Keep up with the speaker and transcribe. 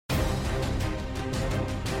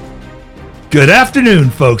Good afternoon,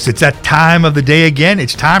 folks. It's that time of the day again.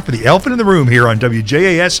 It's time for the Elephant in the Room here on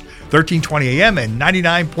WJAS 1320 AM and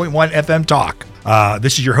 99.1 FM Talk.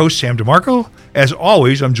 This is your host, Sam DeMarco. As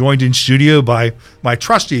always, I'm joined in studio by my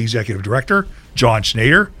trusty executive director, John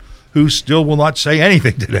Snyder, who still will not say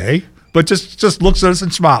anything today, but just looks at us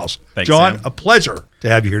and smiles. Thanks, John, Sam. a pleasure to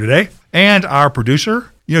have you here today. And our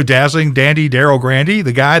producer, dazzling dandy Daryl Grandy,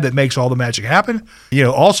 the guy that makes all the magic happen.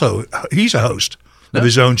 Also, he's a host of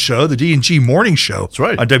his own show, the D&G Morning Show. That's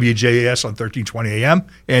right. On WJAS on 1320 AM.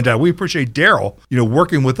 And we appreciate Daryl,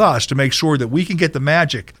 working with us to make sure that we can get the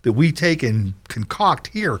magic that we take and concoct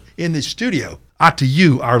here in this studio out to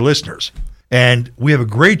you, our listeners. And we have a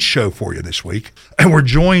great show for you this week. And we're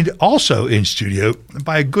joined also in studio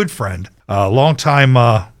by a good friend, a longtime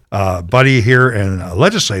buddy here and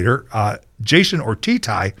legislator, Jason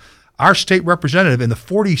Ortitay, our state representative in the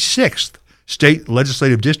 46th State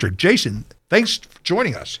Legislative District. Jason, thanks for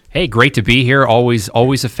joining us. Hey, great to be here. Always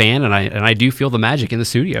a fan, and I do feel the magic in the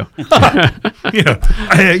studio.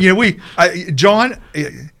 John,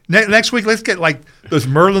 next week let's get like those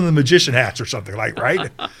Merlin the Magician hats or something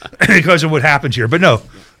right? Because of what happens here. But no,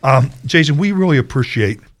 Jason, we really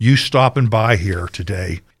appreciate you stopping by here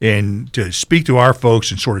today and to speak to our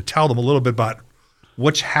folks and sort of tell them a little bit about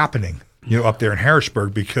what's happening, up there in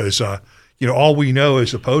Harrisburg, because all we know is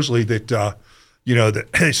supposedly that that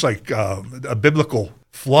it's like a biblical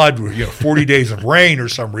flood, 40 days of rain or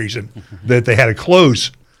some reason that they had to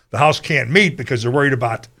close. The house can't meet because they're worried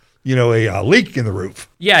about a leak in the roof.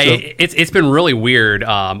 Yeah, so, it's been really weird.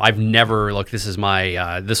 I've never this is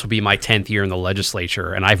my this will be my 10th year in the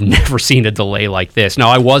legislature, and I've never seen a delay like this. Now,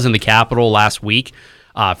 I was in the Capitol last week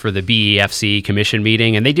for the BEFC commission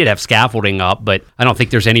meeting, and they did have scaffolding up, but I don't think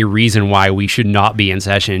there's any reason why we should not be in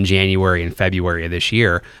session in January and February of this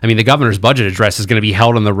year. I mean, the governor's budget address is going to be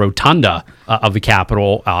held in the rotunda of the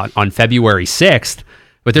Capitol on February 6th,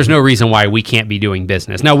 but there's no reason why we can't be doing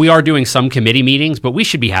business. Now, we are doing some committee meetings, but we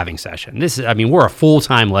should be having session. We're a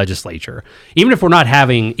full-time legislature. Even if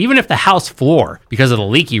the House floor, because of the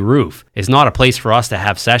leaky roof, is not a place for us to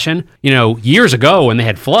have session. Years ago when they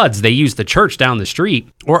had floods, they used the church down the street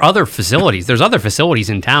or other facilities. There's other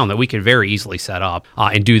facilities in town that we could very easily set up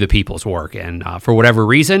and do the people's work. And for whatever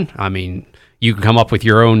reason, you can come up with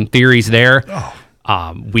your own theories there. Oh.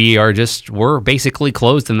 We're basically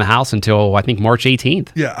closed in the House until I think March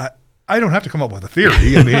 18th. Yeah, I don't have to come up with a theory.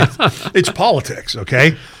 It's politics,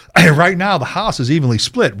 okay? Right now, the House is evenly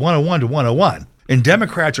split, 101 to 101. And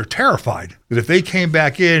Democrats are terrified that if they came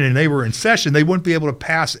back in and they were in session, they wouldn't be able to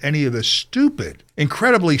pass any of the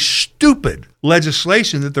incredibly stupid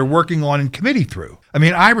legislation that they're working on in committee through.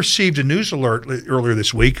 I received a news alert earlier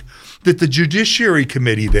this week that the Judiciary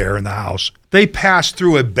Committee there in the House, they passed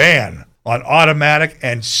through a ban on automatic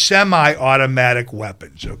and semi-automatic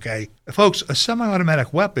weapons, okay? Folks, a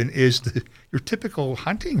semi-automatic weapon is your typical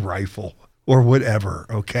hunting rifle or whatever,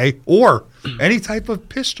 okay? Or any type of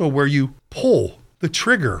pistol where you pull the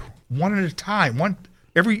trigger one at a time.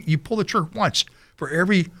 You pull the trigger once for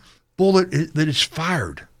every bullet that is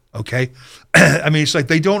fired, okay? It's like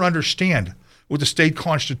they don't understand what the state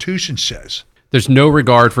constitution says. There's no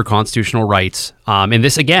regard for constitutional rights. And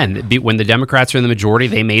this, again, when the Democrats are in the majority,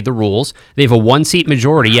 they made the rules. They have a one-seat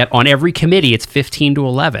majority, yet on every committee, it's 15 to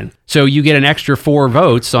 11. So you get an extra 4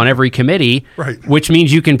 votes on every committee, right, which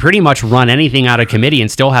means you can pretty much run anything out of committee and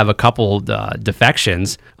still have a couple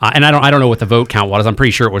defections. And I don't know what the vote count was. I'm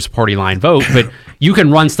pretty sure it was a party line vote. But you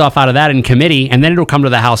can run stuff out of that in committee, and then it'll come to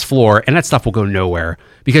the House floor, and that stuff will go nowhere.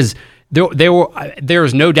 Because there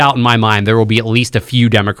is no doubt in my mind there will be at least a few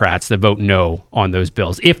Democrats that vote no on those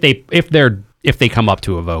bills if they come up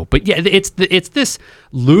to a vote. But yeah, it's this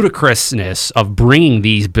ludicrousness of bringing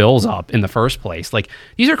these bills up in the first place. Like,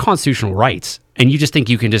 these are constitutional rights, and you just think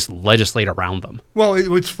you can just legislate around them. Well,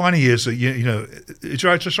 what's funny is that, it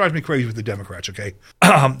just drives me crazy with the Democrats, okay?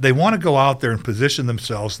 They want to go out there and position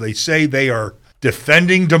themselves. They say they are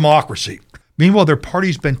defending democracy. Meanwhile, their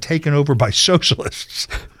party's been taken over by socialists.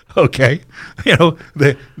 Okay,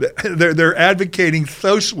 they're advocating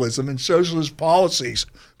socialism and socialist policies,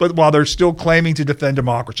 but while they're still claiming to defend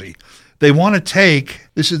democracy, they want to take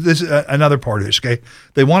this is another part of this. Okay,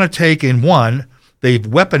 they want to take they've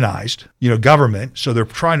weaponized government, so they're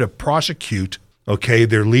trying to prosecute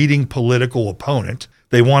their leading political opponent.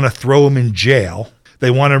 They want to throw him in jail.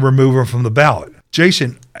 They want to remove him from the ballot.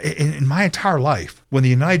 Jason, in my entire life, when the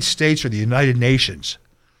United States or the United Nations,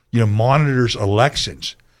 monitors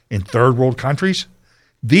elections in third world countries,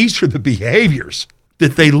 these are the behaviors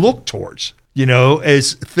that they look towards,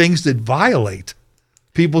 as things that violate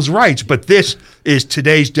people's rights. But this is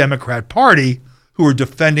today's Democrat Party, who are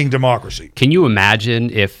defending democracy. Can you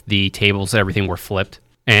imagine if the tables and everything were flipped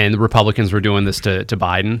and the Republicans were doing this to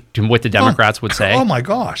Biden, to what the Democrats would say? Oh my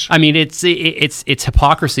gosh. I mean, it's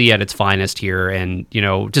hypocrisy at its finest here, and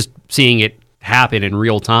just seeing it happen in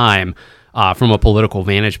real time from a political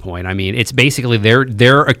vantage point. I mean, it's basically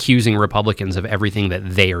they're accusing Republicans of everything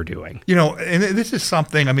that they are doing. And this is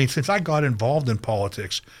something, I mean, since I got involved in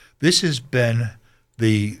politics, this has been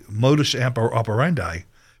the modus operandi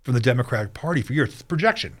from the Democratic Party for years. It's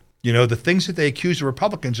projection. The things that they accuse the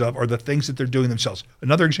Republicans of are the things that they're doing themselves.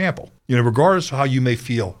 Another example, regardless of how you may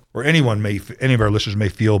feel, or any of our listeners may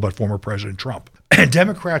feel about former President Trump,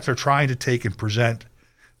 Democrats are trying to take and present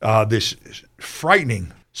this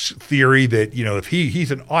frightening theory that, if he's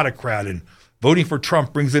an autocrat and voting for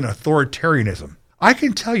Trump brings in authoritarianism. I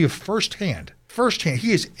can tell you firsthand,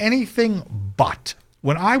 he is anything but.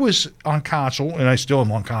 When I was on council, and I still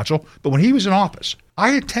am on council, but when he was in office,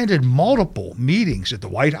 I attended multiple meetings at the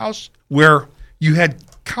White House where you had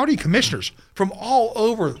county commissioners from all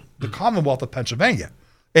over the Commonwealth of Pennsylvania.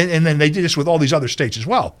 And then they did this with all these other states as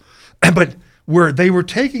well. But where they were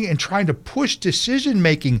taking and trying to push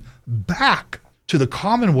decision-making back to the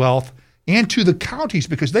Commonwealth and to the counties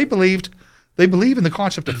because they believe in the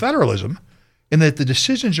concept of federalism and that the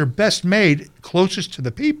decisions are best made closest to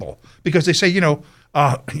the people because they say,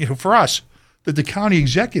 for us, that the county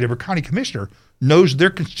executive or county commissioner knows their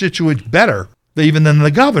constituents better even than the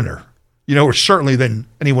governor, or certainly than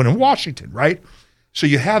anyone in Washington, right? So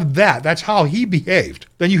you have that. That's how he behaved.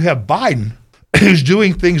 Then you have Biden, who's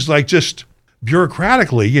doing things like just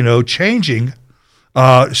bureaucratically, changing,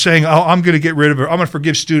 saying, I'm going to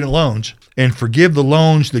forgive student loans and forgive the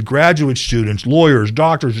loans that graduate students, lawyers,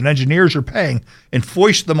 doctors, and engineers are paying and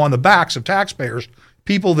foist them on the backs of taxpayers,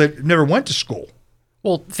 people that never went to school.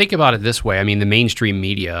 Well, think about it this way. I mean, the mainstream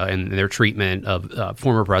media and their treatment of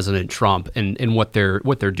former President Trump and what they're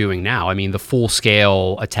doing now. I mean, the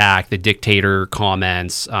full-scale attack, the dictator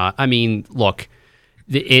comments. I mean, look,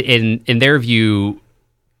 in their view,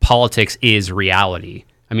 politics is reality.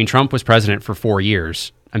 I mean, Trump was president for 4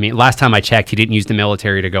 years. I mean, last time I checked, he didn't use the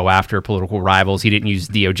military to go after political rivals. He didn't use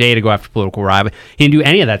DOJ to go after political rivals. He didn't do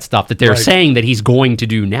any of that stuff that they're saying that he's going to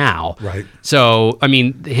do now. Right. So, I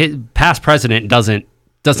mean, his past president doesn't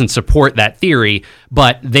support that theory,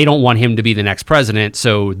 but they don't want him to be the next president,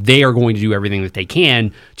 so they are going to do everything that they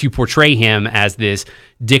can to portray him as this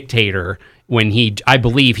dictator when I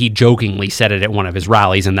believe he jokingly said it at one of his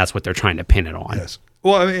rallies, and that's what they're trying to pin it on. Yes.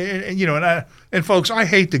 Well, I mean, and folks, I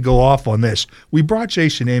hate to go off on this. We brought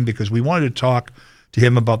Jason in because we wanted to talk to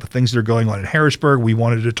him about the things that are going on in Harrisburg. We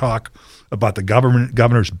wanted to talk about the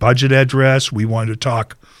governor's budget address. We wanted to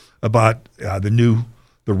talk about the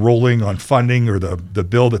ruling on funding or the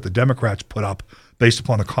bill that the Democrats put up based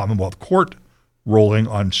upon the Commonwealth Court ruling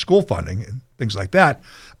on school funding and things like that.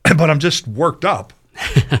 But I'm just worked up,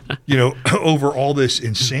 over all this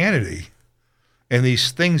insanity and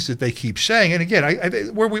these things that they keep saying. And again,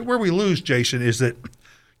 where we lose, Jason, is that,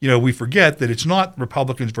 we forget that it's not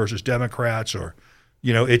Republicans versus Democrats or,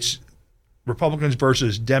 it's Republicans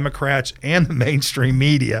versus Democrats and the mainstream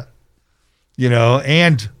media,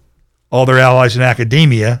 and all their allies in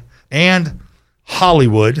academia and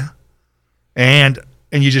Hollywood, and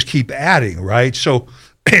you just keep adding, right? So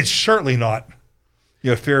it's certainly not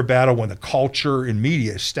a fair battle when the culture and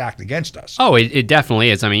media is stacked against us. Oh, it definitely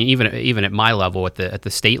is. I mean, even at my level, at the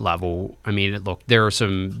state level, I mean, look, there are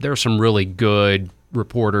some really good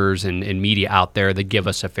reporters and media out there that give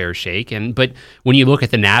us a fair shake. But when you look at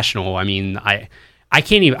the national, I mean, I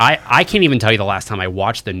can't even tell you the last time I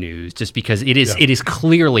watched the news, just because it is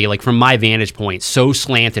clearly, like, from my vantage point, so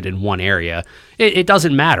slanted in one area. It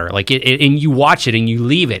doesn't matter. Like, and you watch it and you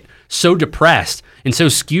leave it so depressed and so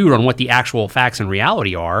skewed on what the actual facts and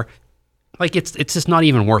reality are. Like, it's just not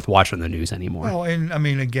even worth watching the news anymore. Well, and I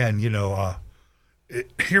mean, again,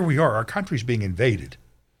 here we are. Our country's being invaded.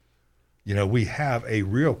 We have a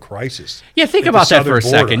real crisis. Yeah, think about that for a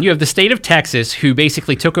second. You have the state of Texas, who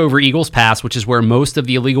basically took over Eagles Pass, which is where most of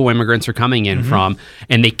the illegal immigrants are coming in from,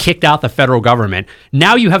 and they kicked out the federal government.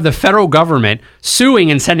 Now you have the federal government suing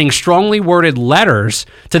and sending strongly worded letters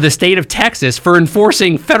to the state of Texas for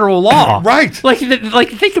enforcing federal law. Right. Like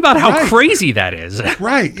think about how crazy that is.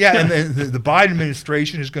 Right, yeah, and the Biden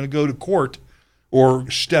administration is going to go to court or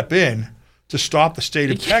step in to stop the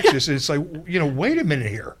state of Texas. And it's like, wait a minute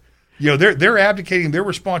here. They're abdicating their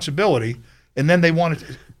responsibility, and then they want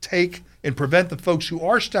to take and prevent the folks who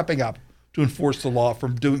are stepping up to enforce the law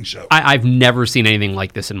from doing so. I've never seen anything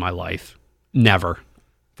like this in my life. Never.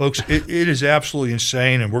 Folks, it is absolutely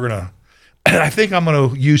insane, and I think I'm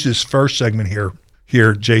going to use this first segment here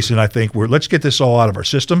here, Jason, I think let's get this all out of our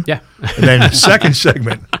system. Yeah. And then the second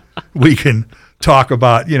segment, we can talk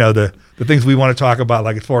about, the things we want to talk about,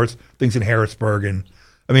 like as far as things in Harrisburg. And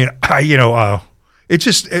I mean,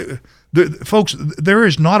 folks, there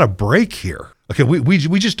is not a break here. Okay.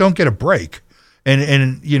 We just don't get a break.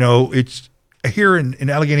 And it's here in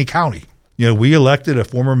Allegheny County, we elected a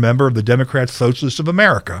former member of the Democrat Socialists of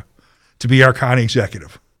America to be our county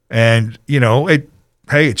executive. And,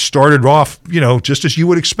 it started off, just as you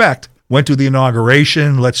would expect, went to the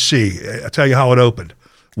inauguration. Let's see. I'll tell you how it opened.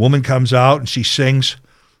 Woman comes out and she sings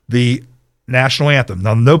the national anthem.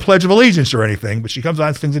 Now, no Pledge of Allegiance or anything, but she comes out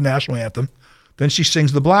and sings the national anthem. Then she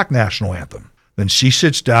sings the Black national anthem. Then she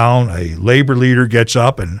sits down. A labor leader gets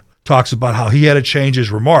up and talks about how he had to change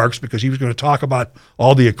his remarks because he was going to talk about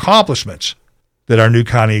all the accomplishments that our new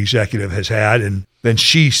county executive has had. And then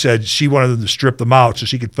she said she wanted them to strip them out so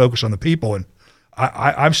she could focus on the people. And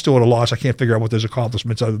I'm still at a loss. I can't figure out what those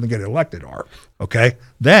accomplishments other than getting elected are. Okay.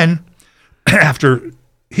 Then after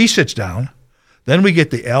he sits down, then we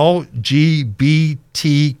get the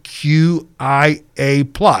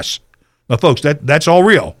LGBTQIA+. Now, folks, that's all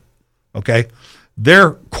real. Okay.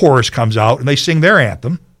 Their chorus comes out and they sing their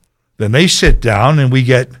anthem. Then they sit down and we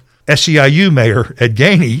get SEIU Mayor Ed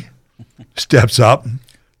Gainey steps up,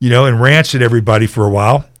 and rants at everybody for a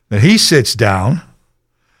while. Then he sits down.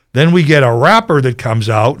 Then we get a rapper that comes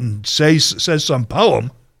out and says some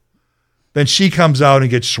poem. Then she comes out and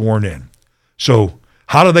gets sworn in. So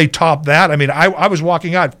how do they top that? I mean, I was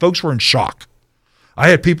walking out. Folks were in shock. I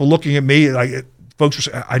had people looking at me like, folks were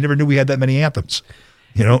saying, I never knew we had that many anthems,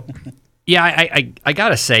 Yeah, I got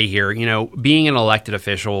to say here, being an elected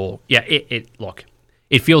official, yeah, look,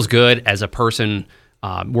 it feels good as a person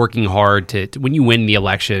working hard to when you win the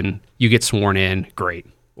election, you get sworn in, great,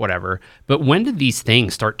 whatever. But when did these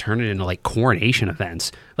things start turning into like coronation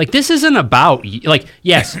events? Like this isn't about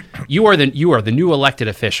yes, you are the new elected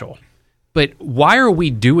official. But why are we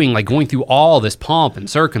going through all this pomp and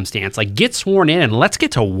circumstance? Like get sworn in and let's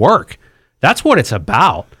get to work. That's what it's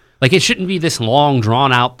about. Like it shouldn't be this long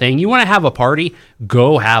drawn out thing. You want to have a party?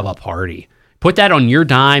 Go have a party. Put that on your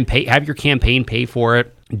dime, have your campaign pay for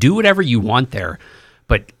it. Do whatever you want there.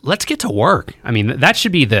 But let's get to work. I mean, that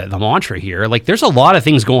should be the mantra here. Like, there's a lot of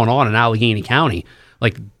things going on in Allegheny County.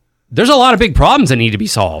 Like, there's a lot of big problems that need to be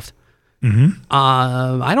solved. Mm-hmm.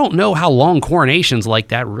 I don't know how long coronations like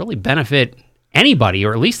that really benefit anybody,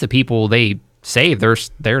 or at least the people they say they're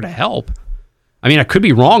there to help. I mean, I could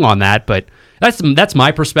be wrong on that, but that's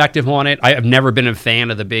my perspective on it. I have never been a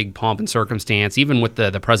fan of the big pomp and circumstance, even with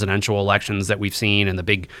the presidential elections that we've seen and the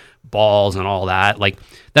big balls and all that. Like,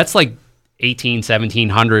 that's like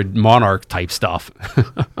 1700 monarch type stuff.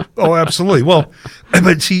 Oh, absolutely. Well,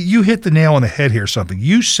 but see, you hit the nail on the head here. Something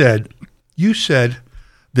you said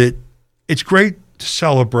that it's great to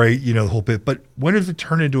celebrate, the whole bit, but when does it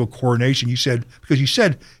turn into a coronation? You said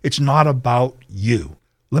it's not about you.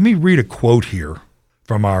 Let me read a quote here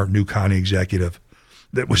from our new county executive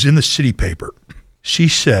that was in the city paper. She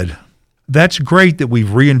said, "That's great that we've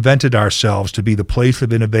reinvented ourselves to be the place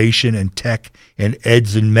of innovation and tech and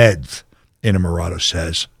eds and meds," Innamorato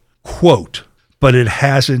says, quote, "but it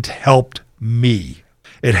hasn't helped me.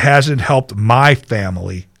 It hasn't helped my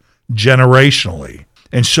family generationally.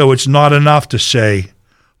 And so it's not enough to say,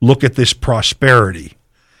 look at this prosperity,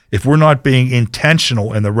 if we're not being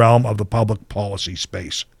intentional in the realm of the public policy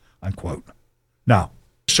space," unquote. Now,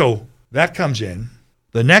 so that comes in.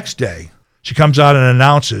 The next day, she comes out and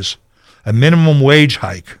announces a minimum wage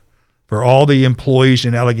hike for all the employees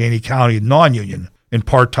in Allegheny County, non-union, and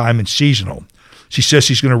part-time and seasonal. She says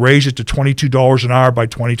she's going to raise it to $22 an hour by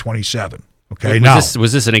 2027. Okay,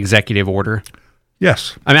 was this an executive order?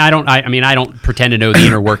 Yes. I mean, I don't pretend to know the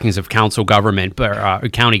inner workings of council government,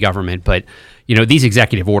 but county government, but these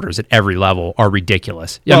executive orders at every level are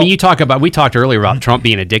ridiculous. Well, I mean, we talked earlier about Trump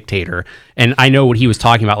being a dictator, and I know what he was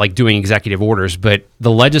talking about, like doing executive orders, but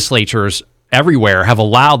the legislatures everywhere have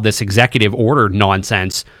allowed this executive order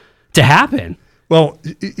nonsense to happen. Well,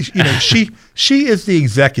 she is the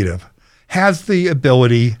executive, has the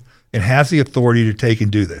ability and has the authority to take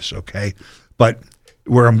and do this, okay? But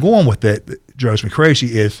where I'm going with it, that drives me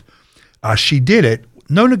crazy, is she did it,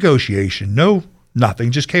 no negotiation, no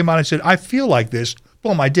nothing, just came out and said, I feel like this,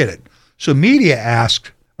 boom, I did it. So media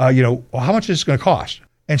asked, well, how much is this going to cost?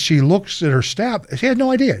 And she looks at her staff, she had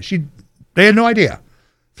no idea. They had no idea.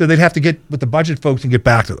 So they'd have to get with the budget folks and get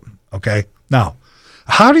back to them, okay? Now,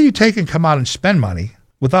 how do you take and come out and spend money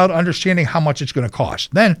without understanding how much it's going to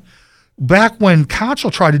cost? Then, back when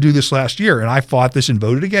council tried to do this last year, and I fought this and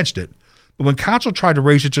voted against it, but when council tried to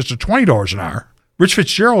raise it just to $20 an hour, Rich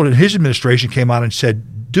Fitzgerald and his administration came out and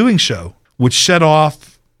said doing so would set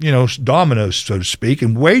off, dominoes, so to speak,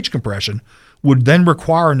 and wage compression would then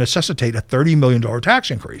require and necessitate a $30 million tax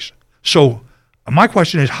increase. So my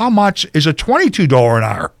question is, how much is a $22 an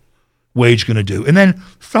hour wage going to do? And then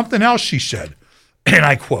something else she said, and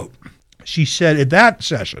I quote, she said at that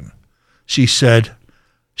session, she said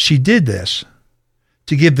she did this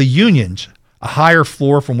to give the unions a higher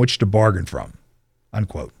floor from which to bargain from,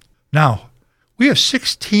 unquote. Now, we have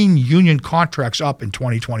 16 union contracts up in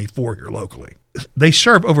 2024 here locally. They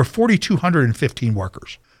serve over 4,215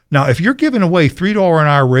 workers. Now, if you're giving away $3 an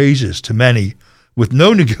hour raises to many with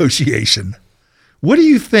no negotiation, what do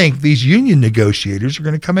you think these union negotiators are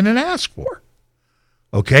going to come in and ask for?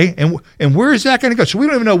 Okay, and where is that going to go? So we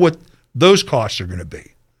don't even know what those costs are going to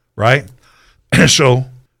be, right? So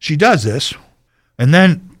she does this, and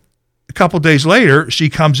then a couple of days later, she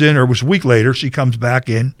comes in, or it was a week later, she comes back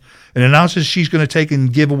in and announces she's going to take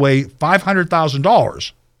and give away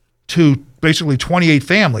 $500,000 to basically 28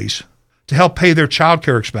 families to help pay their child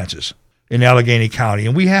care expenses in Allegheny County.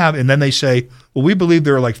 And then they say, well, we believe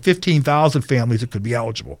there are like 15,000 families that could be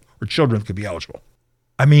eligible, or children that could be eligible.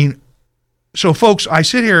 I mean, so folks, I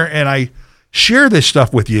sit here and I share this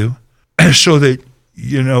stuff with you so that,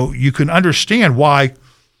 you can understand why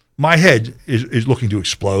my head is looking to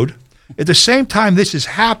explode. At the same time this is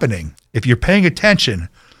happening, if you're paying attention,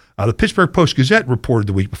 the Pittsburgh Post-Gazette reported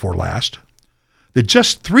the week before last that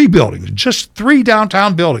just three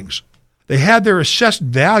downtown buildings, they had their assessed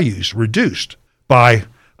values reduced by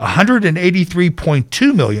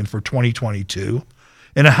 $183.2 million for 2022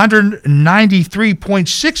 and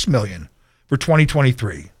 $193.6 million for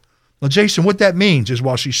 2023. Well, Jason, what that means is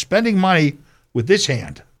while she's spending money with this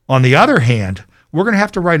hand, on the other hand, we're going to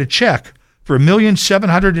have to write a check for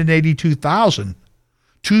 $1,782,000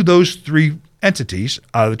 to those three entities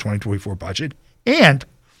out of the 2024 budget, and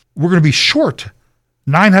we're going to be short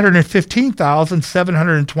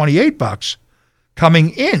 $915,728 coming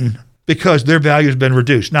in because their value has been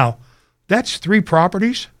reduced. Now, that's three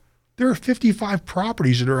properties. There are 55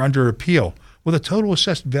 properties that are under appeal with a total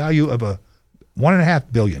assessed value of $1.5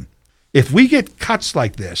 billion. If we get cuts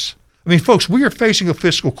like this, I mean, folks, we are facing a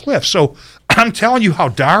fiscal cliff. So I'm telling you how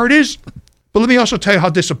dire it is, but let me also tell you how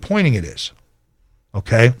disappointing it is,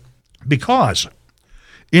 okay? Because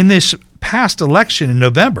in this past election in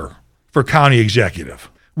November for county executive,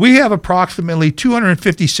 we have approximately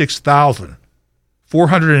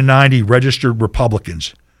 256,490 registered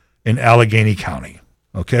Republicans in Allegheny County.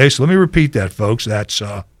 Okay, so let me repeat that, folks. That's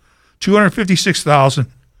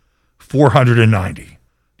 256,490.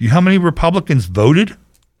 Do you know how many Republicans voted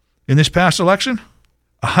in this past election?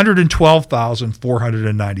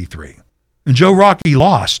 112,493. And Joe Rockey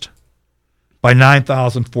lost by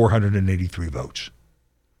 9,483 votes.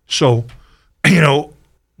 So,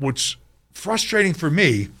 what's frustrating for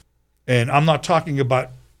me, and I'm not talking about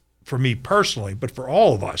for me personally, but for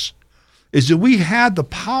all of us, is that we had the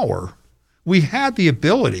power, we had the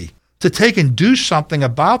ability to take and do something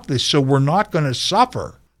about this so we're not going to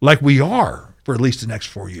suffer like we are for at least the next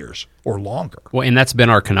 4 years or longer. Well, and that's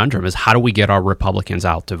been our conundrum, is how do we get our Republicans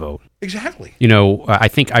out to vote? Exactly. I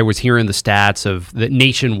think I was hearing the stats of the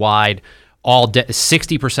nationwide,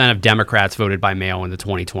 60% of Democrats voted by mail in the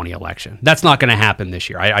 2020 election. That's not going to happen this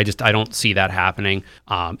year. I don't see that happening.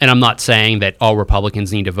 And I'm not saying that all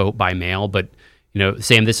Republicans need to vote by mail, but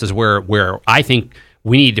Sam, this is where I think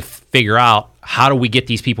we need to figure out how do we get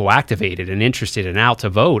these people activated and interested and out to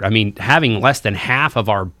vote. I mean, having less than half of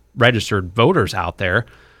our registered voters out there,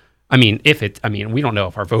 we don't know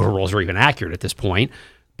if our voter rolls are even accurate at this point,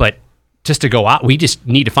 but just to go out, we just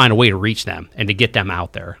need to find a way to reach them and to get them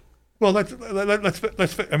out there. Well, let's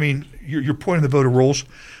you're pointing the voter rolls.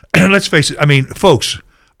 Let's face it. I mean, folks,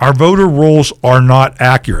 our voter rolls are not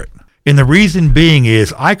accurate. And the reason being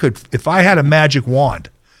is if I had a magic wand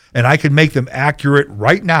and I could make them accurate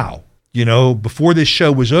right now, before this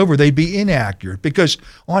show was over, they'd be inaccurate because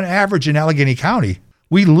on average in Allegheny County,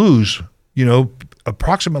 we lose,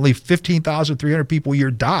 approximately 15,300 people a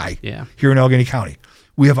year die here in Allegheny County.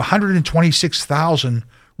 We have 126,000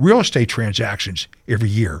 real estate transactions every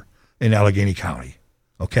year in Allegheny County.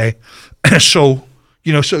 Okay. So,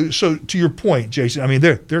 so to your point, Jason, I mean,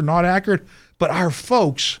 they're not accurate, but our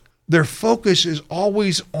folks, their focus is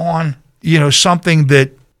always on, something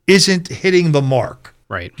that isn't hitting the mark.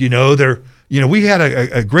 Right. We had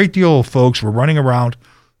a great deal of folks were running around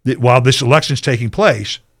while this election's taking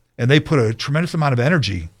place, and they put a tremendous amount of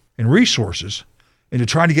energy and resources into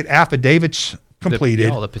trying to get affidavits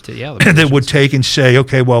completed that would take and say,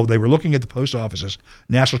 okay, well, they were looking at the post office's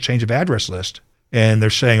national change of address list, and they're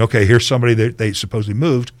saying, okay, here's somebody that they supposedly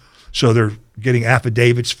moved, so they're getting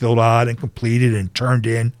affidavits filled out and completed and turned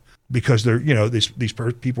in. because they're,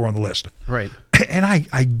 people are on the list. Right. And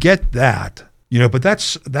I get that, but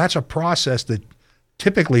that's a process that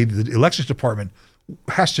typically the elections department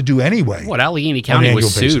has to do anyway. What, Allegheny County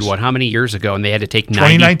was sued, how many years ago? And they had to take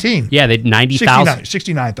 2019. Yeah, they had 90,000.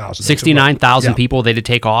 69,000. 69,000 people they had to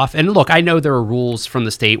take off. And look, I know there are rules from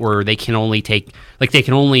the state where they can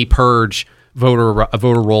only purge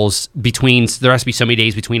voter rolls between, there has to be so many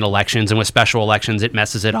days between elections, and with special elections, it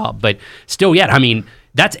messes it up. But still, I mean,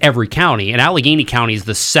 that's every county. And Allegheny County is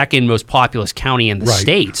the second most populous county in the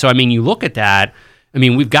state. So, I mean, you look at that, I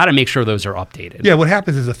mean, we've got to make sure those are updated. Yeah, what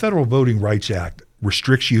happens is the Federal Voting Rights Act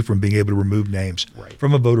restricts you from being able to remove names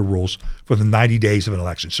from a voter rolls for the 90 days of an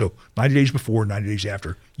election. So 90 days before, 90 days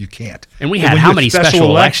after, you can't. And we had how many special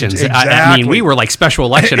elections? Exactly. I mean, we were like special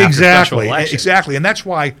election after special election. Exactly. And that's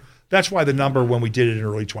why the number when we did it in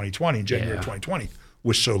early 2020, in January 2020,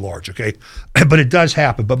 was so large, okay? But it does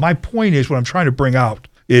happen. But my point is, what I'm trying to bring out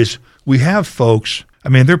is we have folks, I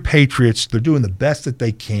mean, they're patriots. They're doing the best that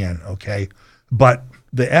they can, okay? But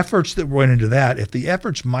the efforts that went into that, if the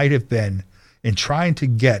efforts might have been in trying to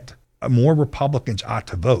get more Republicans out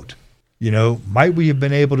to vote, might we have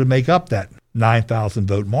been able to make up that 9,000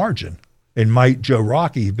 vote margin? And might Joe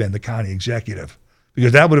Rockey have been the county executive?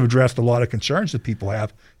 Because that would have addressed a lot of concerns that people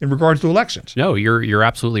have in regards to elections. No, you're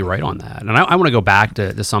absolutely right on that. And I want to go back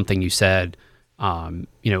to something you said.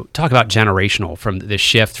 Talk about generational, from the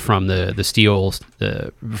shift from the steel,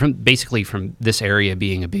 from this area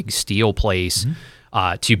being a big steel place. Mm-hmm.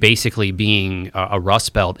 To basically being a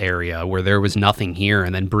Rust Belt area where there was nothing here,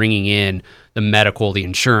 and then bringing in the medical, the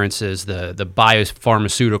insurances, the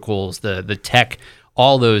biopharmaceuticals, the tech,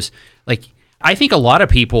 all those. Like, I think a lot of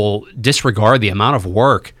people disregard the amount of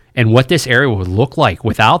work and what this area would look like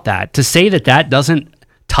without that. To say that doesn't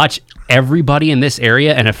touch everybody in this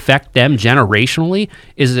area and affect them generationally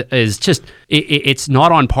is just, it's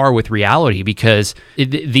not on par with reality, because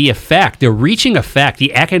the reaching effect,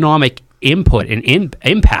 the economic input and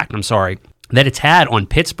impact, that it's had on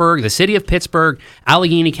Pittsburgh, the city of Pittsburgh,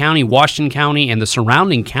 Allegheny County, Washington County, and the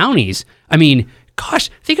surrounding counties. I mean,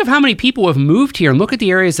 gosh, think of how many people have moved here, and look at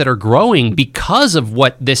the areas that are growing because of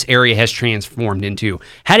what this area has transformed into.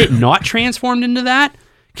 Had it not transformed into that,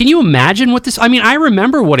 can you imagine what this, I mean, I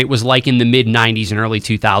remember what it was like in the mid 90s and early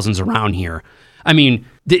 2000s around here. I mean,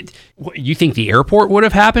 you think the airport would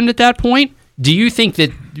have happened at that point? Do you think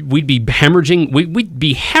that we'd be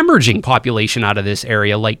hemorrhaging population out of this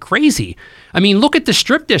area like crazy? I mean, look at the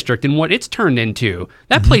Strip District and what it's turned into.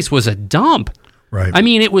 That place was a dump. Right. I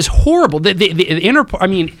mean, it was horrible.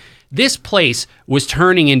 This place was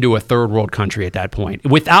turning into a third world country at that point.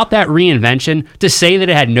 Without that reinvention, to say that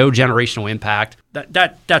it had no generational impact,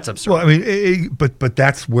 that's absurd. Well, I mean, but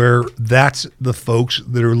that's the folks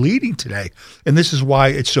that are leading today, and this is why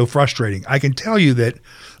it's so frustrating. I can tell you that.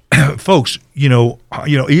 Folks, I'm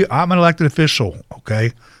an elected official,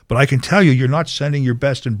 okay? But I can tell you, you're not sending your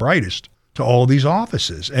best and brightest to all of these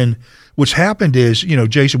offices. And what's happened is,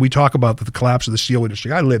 Jason, we talk about the collapse of the steel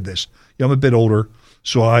industry. I lived this. I'm a bit older.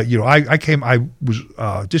 So I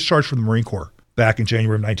was discharged from the Marine Corps back in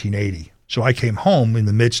January of 1980. So I came home in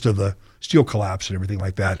the midst of the steel collapse and everything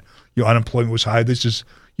like that. Unemployment was high. This is,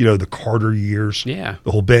 the Carter years, the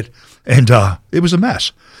whole bit. And it was a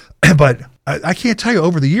mess. But I can't tell you,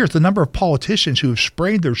 over the years, the number of politicians who have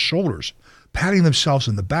sprained their shoulders, patting themselves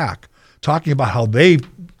in the back, talking about how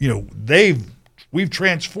we've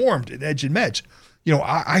transformed at Edge and Meds.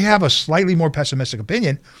 I have a slightly more pessimistic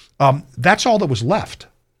opinion. That's all that was left,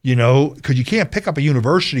 because you can't pick up a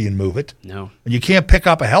university and move it. No. And you can't pick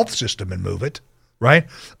up a health system and move it, right?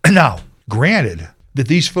 Now, granted that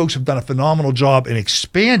these folks have done a phenomenal job in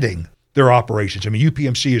expanding their operations. I mean,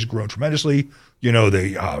 UPMC has grown tremendously.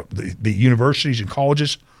 The universities and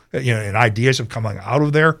colleges, and ideas have come out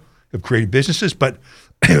of there, have created businesses. But,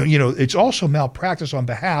 it's also malpractice on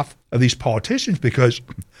behalf of these politicians, because,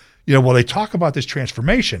 while they talk about this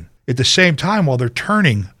transformation, at the same time, while they're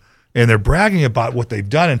turning and they're bragging about what they've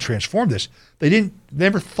done and transformed this, they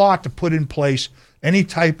never thought to put in place any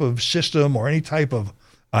type of system or any type of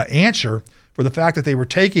answer for the fact that they were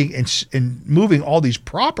taking and moving all these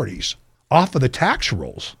properties off of the tax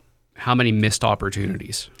rolls. How many missed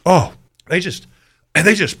opportunities? Oh, they just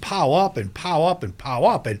pile up and pile up and pile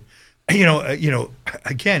up. And,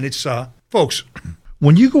 again, it's, folks,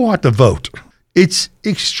 when you go out to vote, it's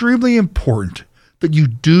extremely important that you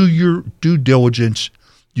do your due diligence,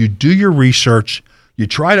 you do your research, you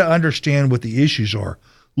try to understand what the issues are.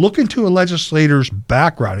 Look into a legislator's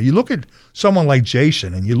background. And you look at someone like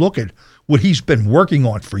Jason, and you look at what he's been working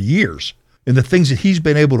on for years and the things that he's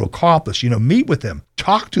been able to accomplish. Meet with him,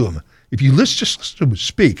 talk to him. If you just listen to him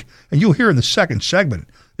speak, and you'll hear in the second segment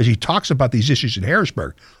as he talks about these issues in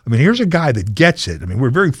Harrisburg. I mean, here's a guy that gets it. I mean, we're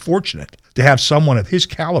very fortunate to have someone of his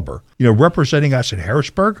caliber, representing us in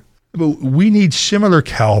Harrisburg. But we need similar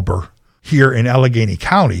caliber here in Allegheny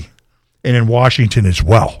County and in Washington as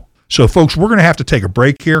well. So, folks, we're going to have to take a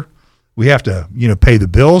break here. We have to, pay the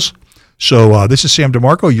bills. So this is Sam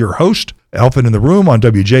DeMarco, your host, Elephant in the Room on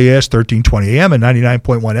WJS 1320 AM and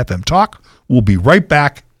 99.1 FM Talk. We'll be right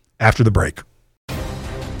back after the break.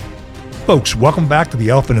 Folks, welcome back to the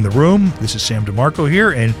Elephant in the Room. This is Sam DeMarco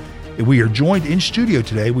here, and we are joined in studio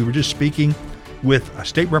today. We were just speaking with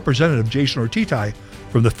State Representative Jason Ortitay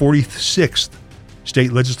from the 46th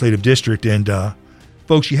State Legislative District. And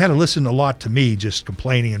folks, you had to listen a lot to me just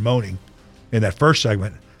complaining and moaning in that first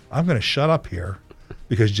segment. I'm going to shut up here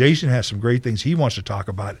because Jason has some great things he wants to talk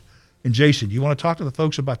about. And Jason, you want to talk to the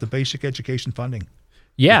folks about the basic education funding?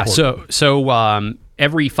 Yeah, so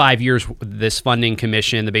every 5 years, this funding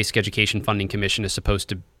commission, the Basic Education Funding Commission, is supposed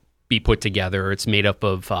to be put together. It's made up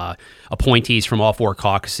of appointees from all four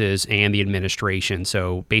caucuses and the administration,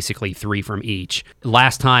 so basically 3 from each.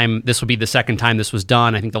 Last time, this will be the second time this was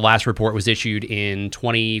done. I think the last report was issued in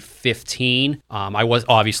 2015. I was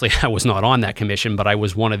not on that commission, but I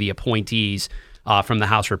was one of the appointees from the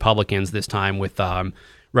House Republicans this time with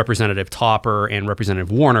Representative Topper and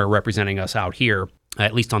Representative Warner representing us out here,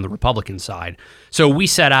 at least on the Republican side. So we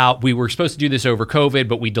set out, we were supposed to do this over COVID,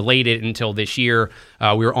 but we delayed it until this year.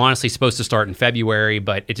 We were honestly supposed to start in February,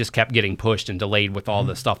 but it just kept getting pushed and delayed with all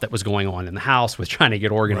the stuff that was going on in the House with trying to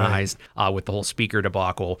get organized with the whole speaker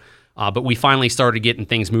debacle. But we finally started getting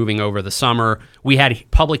things moving over the summer. We had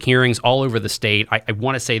public hearings all over the state. I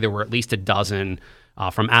want to say there were at least a dozen,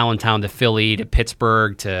 from Allentown to Philly to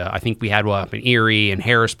Pittsburgh to, I think we had one up in Erie and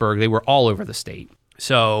Harrisburg. They were all over the state.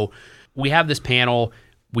 So we have this panel.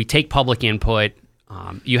 We take public input.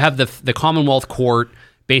 You have the Commonwealth Court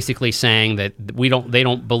basically saying that they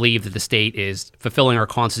don't believe that the state is fulfilling our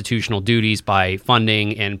constitutional duties by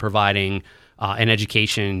funding and providing an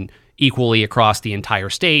education equally across the entire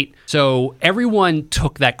state. So everyone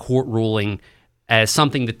took that court ruling as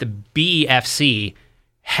something that the BEFC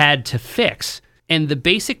had to fix. And the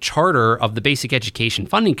basic charter of the Basic Education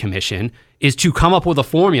Funding Commission is to come up with a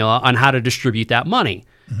formula on how to distribute that money.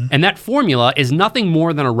 Mm-hmm. And that formula is nothing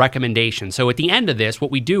more than a recommendation. So at the end of this,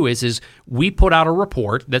 what we do is we put out a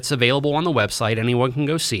report that's available on the website. Anyone can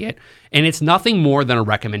go see it. And it's nothing more than a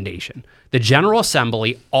recommendation. The General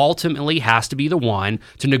Assembly ultimately has to be the one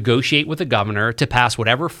to negotiate with the governor to pass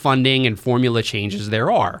whatever funding and formula changes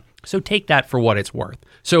there are. So take that for what it's worth.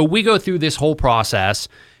 So we go through this whole process,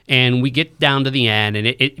 and we get down to the end, and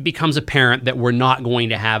it becomes apparent that we're not going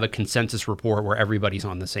to have a consensus report where everybody's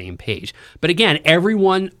on the same page. But again,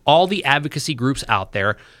 all the advocacy groups out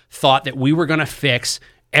there thought that we were going to fix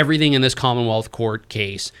everything in this Commonwealth Court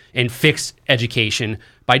case and fix education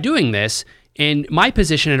by doing this. And my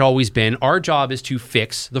position had always been our job is to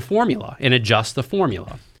fix the formula and adjust the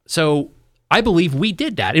formula. So I believe we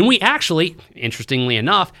did that. And we actually, interestingly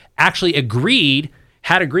enough,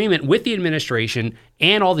 had agreement with the administration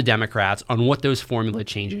and all the Democrats on what those formula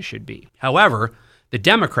changes should be. However, the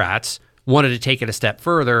Democrats wanted to take it a step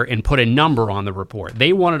further and put a number on the report.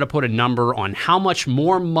 They wanted to put a number on how much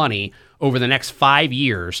more money over the next 5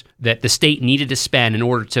 years that the state needed to spend in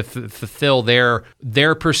order to fulfill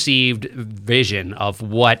their perceived vision of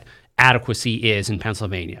what adequacy is in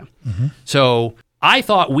Pennsylvania. Mm-hmm. So I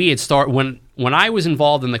thought we had when I was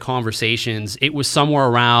involved in the conversations, it was somewhere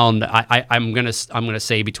around I'm gonna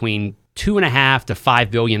say between $2.5 to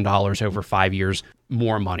 $5 billion over 5 years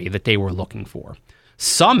more money that they were looking for.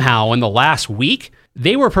 Somehow in the last week,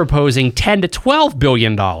 they were proposing $10 to $12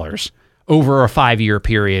 billion over a 5-year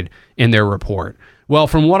period in their report. Well,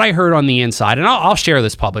 from what I heard on the inside, and I'll share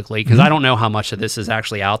this publicly because I don't know how much of this is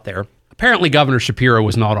actually out there. Apparently, Governor Shapiro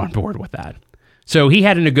was not on board with that. So he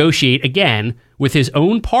had to negotiate again with his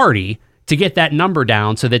own party to get that number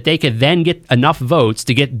down so that they could then get enough votes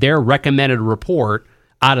to get their recommended report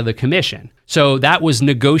out of the commission. So that was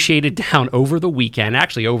negotiated down over the weekend,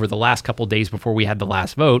 actually over the last couple of days before we had the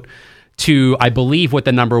last vote, to, I believe what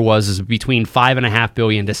the number was, is between $5.5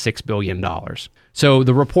 billion to $6 billion. So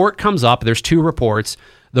the report comes up. There's 2 reports.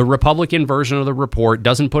 The Republican version of the report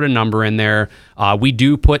doesn't put a number in there. We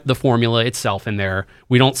do put the formula itself in there.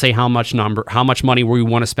 We don't say how much money we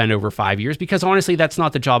want to spend over 5 years, because honestly, that's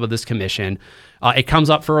not the job of this commission. It comes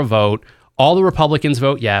up for a vote. All the Republicans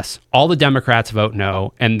vote yes. All the Democrats vote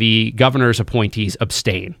no. And the governor's appointees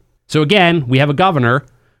abstain. So again, we have a governor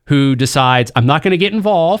who decides, I'm not going to get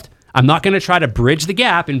involved. I'm not going to try to bridge the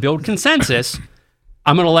gap and build consensus.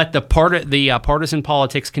 I'm going to let the partisan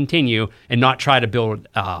politics continue and not try to build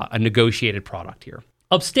a negotiated product here.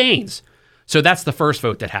 Abstains. So that's the first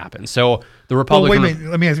vote that happened. So the Well, Republican. wait a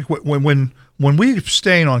minute. Let me ask you, when we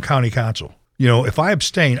abstain on county council, if I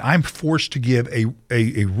abstain, I'm forced to give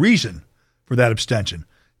a reason for that abstention.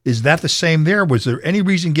 Is that the same there? Was there any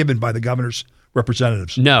reason given by the governor's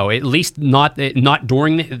representatives? No, at least not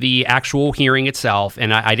during the actual hearing itself,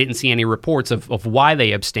 and I didn't see any reports of why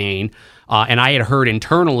they abstained. And I had heard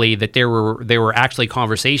internally that there were actually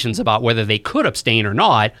conversations about whether they could abstain or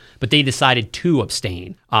not, but they decided to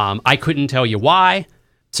abstain. I couldn't tell you why.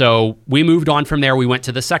 So we moved on from there. We went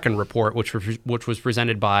to the second report, which was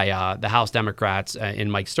presented by the House Democrats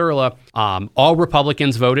and Mike Sturla. All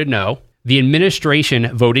Republicans voted no. The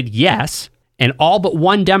administration voted yes, and all but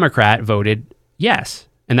one Democrat voted yes,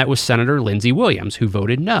 and that was Senator Lindsey Williams, who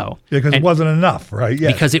voted no. Yeah, because it wasn't enough, right?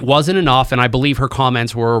 Yes. Because it wasn't enough, and I believe her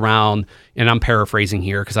comments were around, and I'm paraphrasing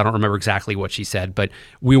here because I don't remember exactly what she said, but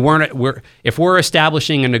if we're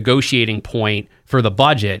establishing a negotiating point for the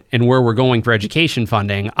budget and where we're going for education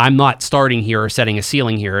funding, I'm not starting here or setting a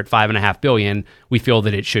ceiling here at $5.5 billion. We feel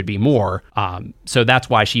that it should be more. So that's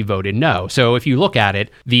why she voted no. So if you look at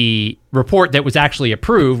it, the report that was actually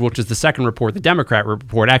approved, which is the second report, the Democrat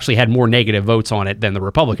report, actually had more negative votes on it than the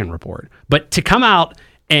Republican report. But to come out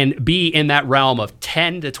and be in that realm of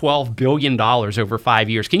 $10 to $12 billion over 5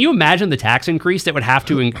 years. Can you imagine the tax increase that would have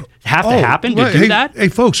to happen to do that? Hey,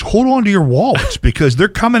 folks, hold on to your wallets because they're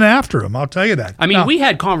coming after them. I'll tell you that. I mean, we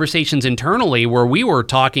had conversations internally where we were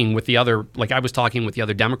talking with the other, like I was talking with the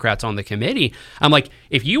other Democrats on the committee. I'm like,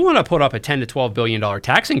 if you want to put up a $10 to $12 billion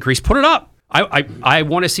tax increase, put it up. I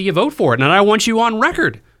want to see you vote for it. And I want you on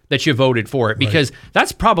record that you voted for it because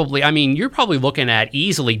that's probably, you're probably looking at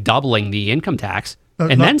easily doubling the income tax.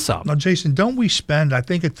 Then some. Now, Jason, don't we spend, I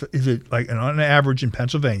think is it like on average in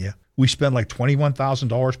Pennsylvania, we spend like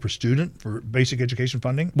 $21,000 per student for basic education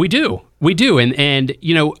funding? We do. And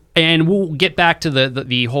we'll get back to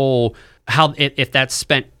the whole how if that's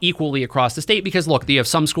spent equally across the state, because look, you have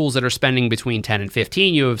some schools that are spending between 10 and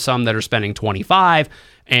 15, you have some that are spending 25,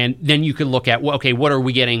 and then you could look at, well, okay, what are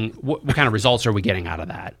we getting, what kind of results are we getting out of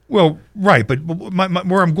that? Well, right, but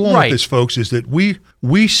where I'm going with this, folks, is that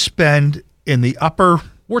we spend in the upper.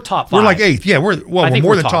 We're top 5. We're like 8th. Yeah, we're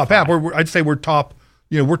more than top half. 5. I'd say we're top.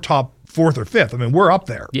 We're top 4th or 5th. I mean, we're up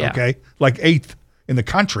there. Yeah. Okay, like 8th in the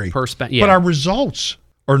country. But our results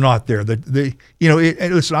are not there.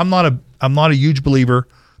 Listen, I'm not a huge believer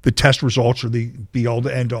the test results are the be all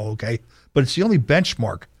to end all. Okay, but it's the only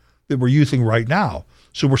benchmark that we're using right now.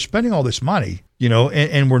 So we're spending all this money,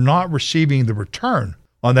 and we're not receiving the return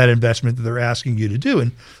on that investment that they're asking you to do.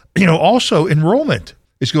 And also enrollment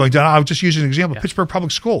is going down. I'll just use an example. Pittsburgh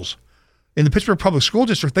Public Schools. In the Pittsburgh Public School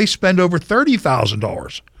District, they spend over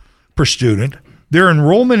 $30,000 per student. Their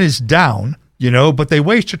enrollment is down, but they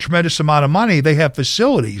waste a tremendous amount of money. They have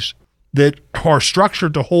facilities that are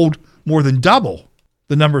structured to hold more than double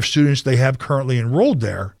the number of students they have currently enrolled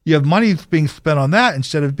there. You have money being spent on that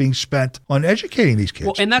instead of being spent on educating these kids.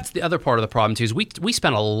 Well, and that's the other part of the problem, too, is we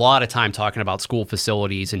spend a lot of time talking about school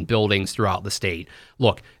facilities and buildings throughout the state.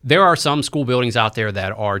 Look, there are some school buildings out there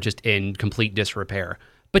that are just in complete disrepair.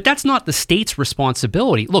 But that's not the state's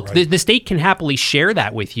responsibility. Look, right. the state can happily share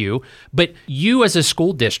that with you, but you as a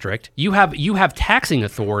school district, you have taxing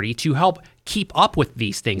authority to help keep up with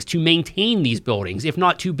these things, to maintain these buildings, if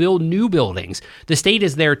not to build new buildings. The state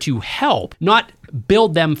is there to help, not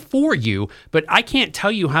build them for you, but I can't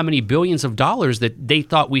tell you how many billions of dollars that they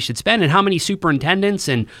thought we should spend and how many superintendents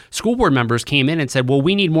and school board members came in and said, well,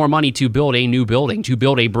 we need more money to build a new building, to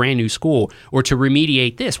build a brand new school, or to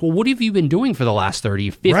remediate this. Well, what have you been doing for the last 30,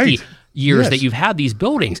 50 years that you've had these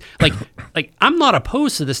buildings? Like I'm not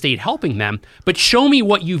opposed to the state helping them, but show me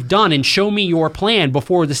what you've done and show me your plan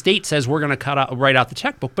before the state says we're going to write out the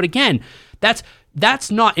checkbook. But again,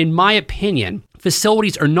 that's not, in my opinion,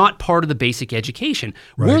 facilities are not part of the basic education.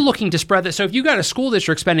 Right. We're looking to spread that. So if you got a school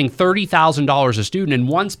district spending $30,000 a student and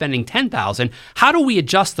one spending $10,000, how do we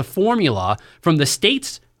adjust the formula from the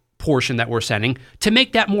state's portion that we're sending to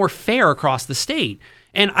make that more fair across the state?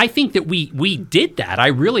 And I think that we did that. I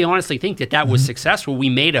really honestly think that was successful. We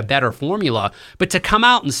made a better formula. But to come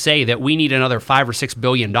out and say that we need another $5 or $6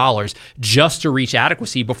 billion just to reach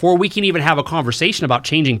adequacy before we can even have a conversation about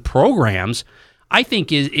changing programs, I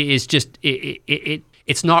think is just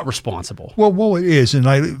it's not responsible. Well, it is.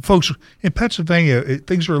 And folks, in Pennsylvania,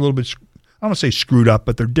 things are a little bit, I don't want to say screwed up,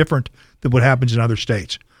 but they're different than what happens in other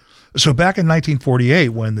states. So back in 1948,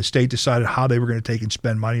 when the state decided how they were going to take and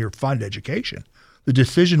spend money or fund education, the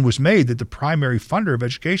decision was made that the primary funder of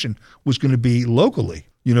education was going to be locally,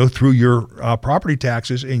 through your property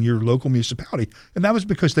taxes in your local municipality. And that was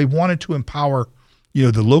because they wanted to empower,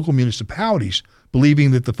 the local municipalities,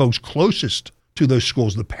 believing that the folks closest to those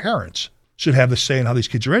schools, the parents, should have the say in how these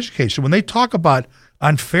kids are educated. So when they talk about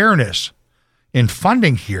unfairness in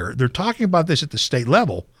funding here, they're talking about this at the state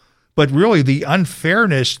level, but really the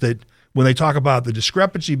unfairness that when they talk about the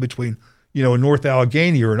discrepancy between, a North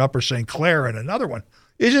Allegheny or an Upper St. Clair and another one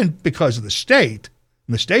isn't because of the state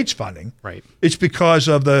and the state's funding. Right. It's because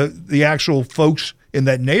of the actual folks in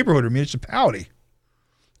that neighborhood or municipality.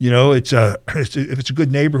 If it's a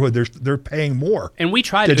good neighborhood, they're paying more. And we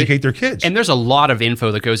try to educate their kids. And there's a lot of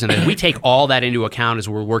info that goes in there. We take all that into account as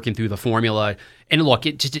we're working through the formula. And look,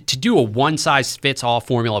 to do a one-size-fits-all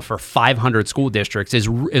formula for 500 school districts is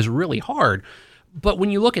really hard. But when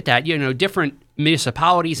you look at that, different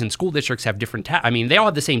municipalities and school districts have different they all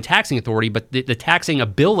have the same taxing authority, but the taxing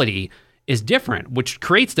ability is different, which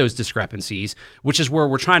creates those discrepancies, which is where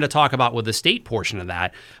we're trying to talk about with the state portion of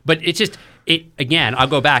that. But again, I'll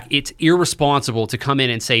go back. It's irresponsible to come in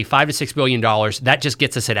and say $5 to $6 billion. That just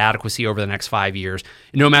gets us at adequacy over the next 5 years,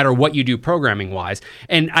 no matter what you do programming wise.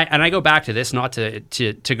 And I go back to this, not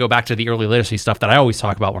to go back to the early literacy stuff that I always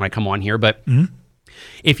talk about when I come on here, but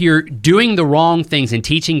if you're doing the wrong things and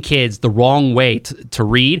teaching kids the wrong way to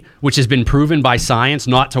read, which has been proven by science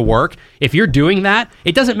not to work, if you're doing that,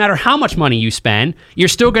 it doesn't matter how much money you spend, you're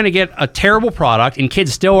still going to get a terrible product and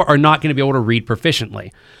kids still are not going to be able to read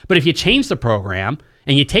proficiently. But if you change the program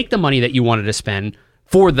and you take the money that you wanted to spend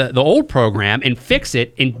for the old program and fix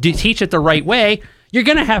it and teach it the right way, you're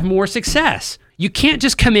going to have more success. You can't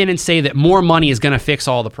just come in and say that more money is going to fix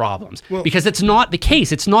all the problems, because it's not the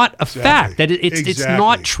case. It's not a fact. That it's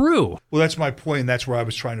not true. Well, that's my point, and that's where I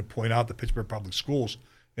was trying to point out the Pittsburgh Public Schools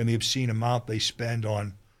and the obscene amount they spend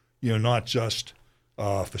on, not just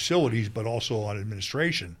facilities, but also on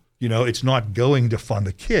administration. It's not going to fund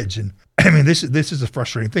the kids. And this is a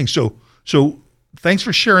frustrating thing. So thanks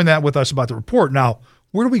for sharing that with us about the report. Now,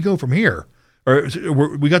 where do we go from here?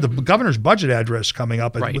 We got the governor's budget address coming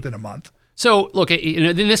up within a month. So look,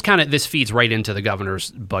 this feeds right into the governor's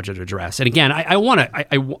budget address. And again, I want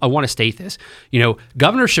to state this.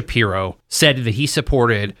 Governor Shapiro said that he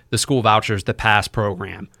supported the school vouchers, the PASS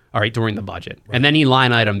program, all right, during the budget, and then he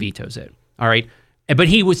line item vetoes it, all right. But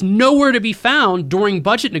he was nowhere to be found during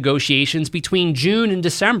budget negotiations between June and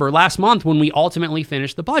December last month when we ultimately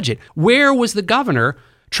finished the budget. Where was the governor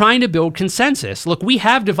trying to build consensus? Look, we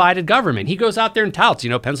have divided government. He goes out there and touts,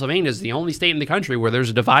 Pennsylvania is the only state in the country where there's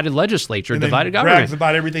a divided legislature, and divided then government. Brags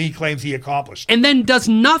about everything he claims he accomplished. And then does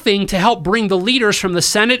nothing to help bring the leaders from the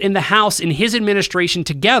Senate and the House in his administration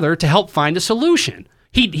together to help find a solution.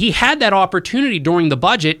 He had that opportunity during the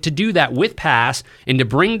budget to do that with PASS and to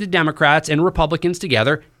bring the Democrats and Republicans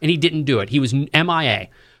together, and he didn't do it. He was MIA.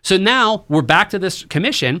 So now we're back to this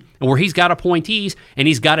commission where he's got appointees and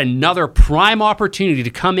he's got another prime opportunity to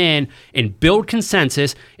come in and build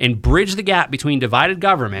consensus and bridge the gap between divided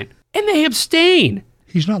government, and they abstain.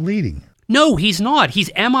 He's not leading. No, he's not.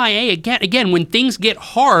 He's MIA again. Again, when things get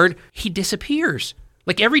hard, he disappears.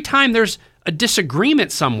 Like every time there's a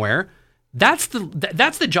disagreement somewhere, that's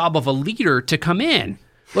the job of a leader to come in.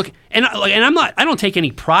 Look, and I don't take any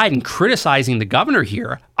pride in criticizing the governor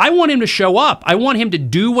here. I want him to show up. I want him to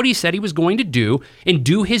do what he said he was going to do and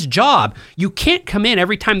do his job. You can't come in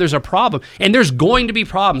every time there's a problem, and there's going to be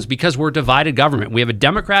problems because we're a divided government. We have a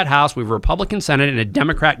Democrat House, we have a Republican Senate, and a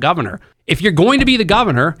Democrat governor. If you're going to be the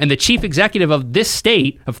governor and the chief executive of this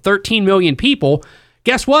state of 13 million people,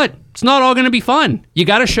 guess what? It's not all going to be fun. You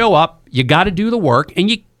got to show up, you got to do the work, and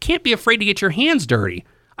you can't be afraid to get your hands dirty.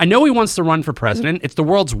 I know he wants to run for president. It's the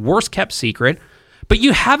world's worst kept secret, but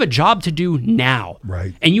you have a job to do now.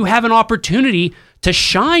 Right. And you have an opportunity to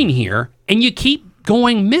shine here, and you keep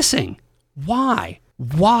going missing. Why?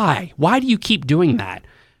 Why do you keep doing that?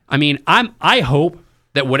 I hope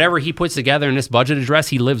that whatever he puts together in this budget address,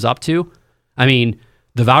 he lives up to.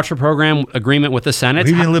 The voucher program agreement with the Senate.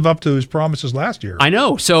 He didn't live up to his promises last year. I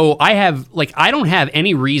know. So I don't have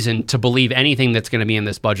any reason to believe anything that's going to be in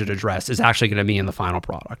this budget address is actually going to be in the final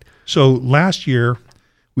product. So last year,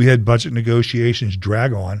 we had budget negotiations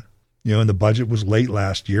drag on, and the budget was late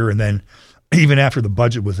last year. And then even after the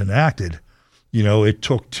budget was enacted, it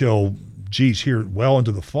took till, here well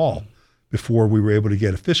into the fall before we were able to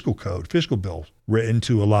get a fiscal bill written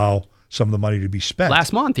to allow some of the money to be spent.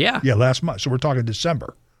 Last month, yeah. Yeah, last month. So we're talking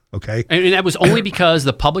December, okay? And that was only because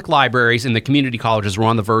the public libraries and the community colleges were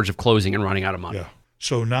on the verge of closing and running out of money. Yeah.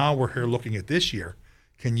 So now we're here looking at this year.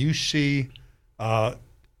 Can you see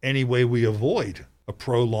any way we avoid a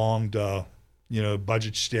prolonged,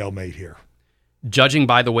 budget stalemate here? Judging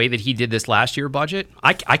by the way that he did this last year budget,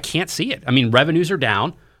 I can't see it. Revenues are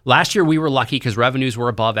down. Last year we were lucky because revenues were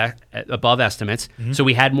above estimates, so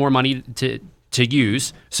we had more money to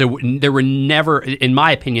use. So there were never, in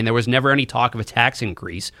my opinion, there was never any talk of a tax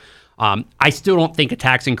increase. I still don't think a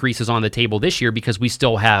tax increase is on the table this year because we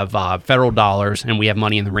still have federal dollars and we have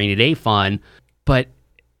money in the rainy day fund. But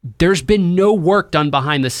there's been no work done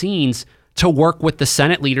behind the scenes to work with the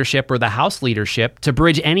Senate leadership or the House leadership to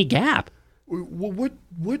bridge any gap.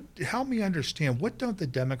 What help me understand, what don't the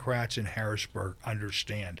Democrats in Harrisburg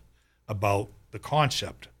understand about the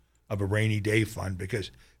concept of a rainy day fund? Because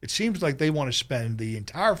it seems like they want to spend the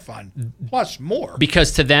entire fund plus more.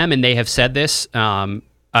 Because to them, and they have said this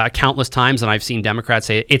countless times, and I've seen Democrats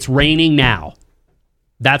say, it's raining now.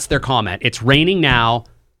 That's their comment. It's raining now,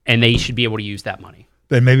 and they should be able to use that money.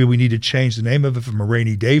 Then maybe we need to change the name of it from a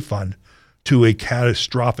rainy day fund to a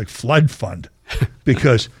catastrophic flood fund,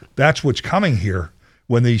 because that's what's coming here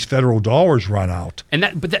when these federal dollars run out.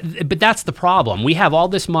 And but that's the problem. We have all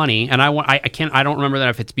this money, and I don't remember that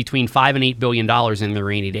if it's between $5 and $8 billion in the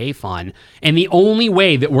rainy day fund. And the only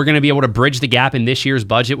way that we're going to be able to bridge the gap in this year's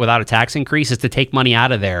budget without a tax increase is to take money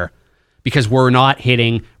out of there, because we're not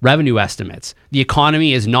hitting revenue estimates. The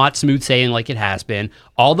economy is not smooth sailing like it has been.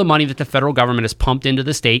 All the money that the federal government has pumped into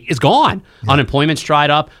the state is gone. Yeah. Unemployment's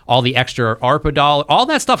dried up. All the extra ARPA dollar, all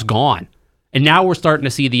that stuff's gone. And now we're starting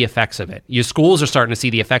to see the effects of it. Your schools are starting to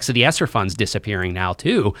see the effects of the ESSER funds disappearing now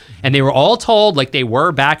too. And they were all told, like they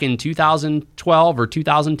were back in 2012 or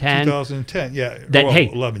 2010. 2010, yeah. That,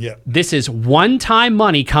 hey, 11, yeah. This is one-time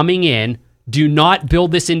money coming in. Do not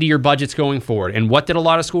build this into your budgets going forward. And what did a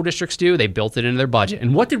lot of school districts do? They built it into their budget.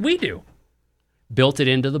 And what did we do? Built it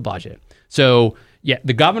into the budget. So, yeah,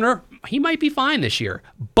 the governor, he might be fine this year.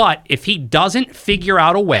 But if he doesn't figure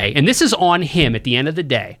out a way, and this is on him at the end of the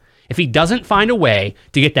day, if he doesn't find a way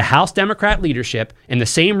to get the House Democrat leadership in the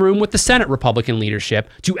same room with the Senate Republican leadership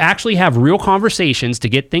to actually have real conversations to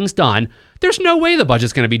get things done, there's no way the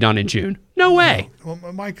budget's going to be done in June. No way. Well,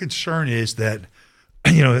 my concern is that,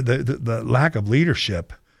 you know, the lack of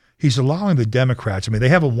leadership. He's allowing the Democrats, I mean, they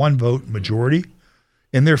have a one-vote majority,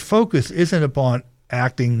 and their focus isn't upon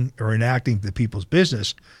acting or enacting the people's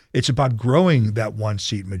business. It's about growing that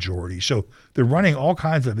one-seat majority. So they're running all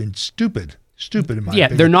kinds of stupid in my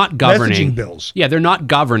opinion. They're not governing messaging bills. Yeah, they're not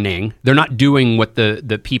governing. They're not doing what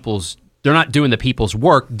the people's. They're not doing the people's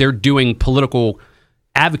work. They're doing political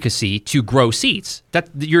advocacy to grow seats.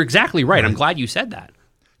 You're exactly right. I'm glad you said that.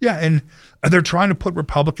 Yeah, and they're trying to put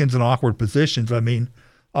Republicans in awkward positions. I mean,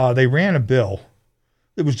 they ran a bill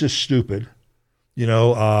that was just stupid, you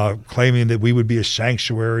know, claiming that we would be a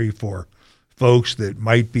sanctuary for folks that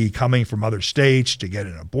might be coming from other states to get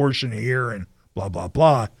an abortion here and blah, blah,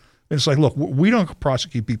 blah. And it's like, look, we don't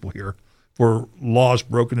prosecute people here for laws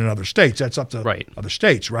broken in other states. That's up to other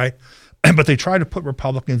states, right? But they try to put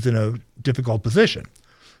Republicans in a difficult position.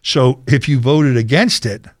 So if you voted against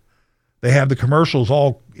it, they have the commercials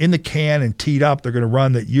all in the can and teed up. They're going to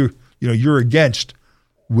run that you're against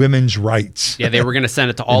women's rights. Yeah, they were going to send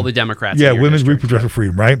it to all the Democrats. Yeah, women's reproductive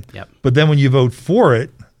freedom, right? Yep. But then when you vote for it,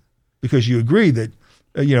 because you agree that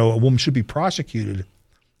a woman should be prosecuted,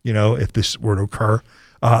 if this were to occur,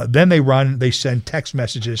 then they send text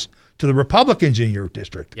messages to the Republicans in your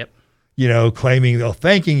district. Yep. Claiming they're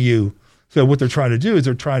thanking you. So what they're trying to do is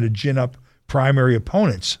they're trying to gin up primary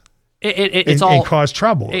opponents. It's and cause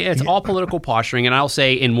trouble. It's all political posturing. And I'll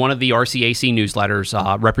say in one of the RCAC newsletters,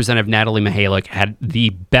 Representative Natalie Mihalik had the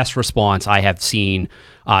best response I have seen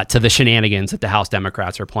to the shenanigans that the House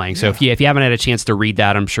Democrats are playing. So if you haven't had a chance to read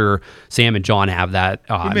that, I'm sure Sam and John have that.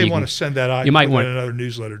 You may want to send that out. You might want another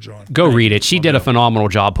newsletter, John. Go read it. She did a phenomenal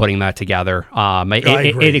job putting that together.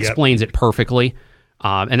 It explains it perfectly.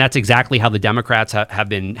 And that's exactly how the Democrats have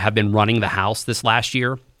been running the House this last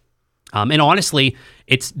year. And honestly,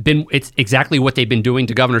 it's exactly what they've been doing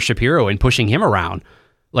to Governor Shapiro and pushing him around.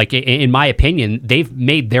 Like, in my opinion, they've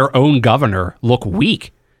made their own governor look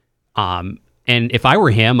weak. And if I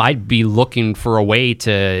were him, I'd be looking for a way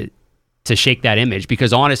to shake that image,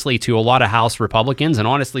 because honestly, to a lot of House Republicans and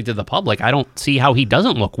honestly to the public, I don't see how he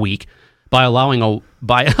doesn't look weak by allowing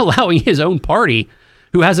his own party,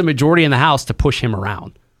 who has a majority in the House, to push him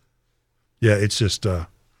around. Yeah, it's just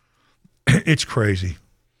it's crazy.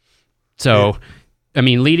 So, I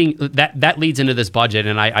mean, that leads into this budget,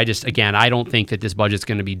 and I don't think that this budget's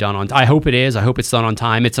going to be done on time. I hope it is. I hope it's done on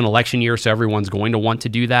time. It's an election year, so everyone's going to want to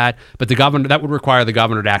do that. But that would require the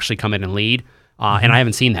governor to actually come in and lead, and I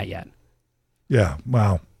haven't seen that yet. Yeah,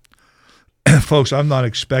 wow. Folks, I'm not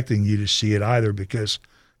expecting you to see it either, because,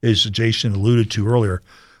 as Jason alluded to earlier,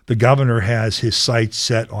 the governor has his sights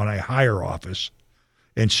set on a higher office,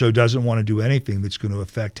 and so doesn't want to do anything that's going to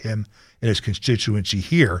affect him and his constituency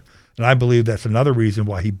here. And I believe that's another reason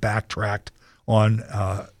why he backtracked on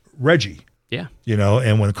Reggie. Yeah.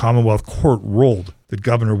 And when the Commonwealth Court ruled that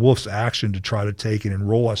Governor Wolf's action to try to take and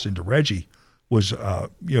enroll us into Reggie was,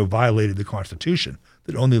 violated the Constitution,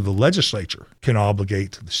 that only the legislature can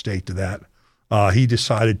obligate the state to that. He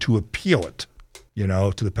decided to appeal it,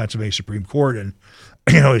 to the Pennsylvania Supreme Court. And,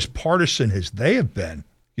 as partisan as they have been,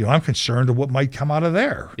 I'm concerned of what might come out of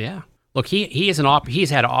there. Yeah. Look, he's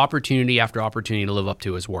had opportunity after opportunity to live up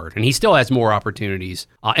to his word, and he still has more opportunities.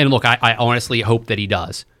 And look, I honestly hope that he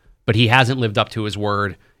does, but he hasn't lived up to his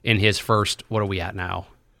word in his first. What are we at now?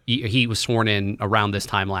 He was sworn in around this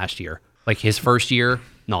time last year. Like his first year,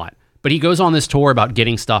 not. But he goes on this tour about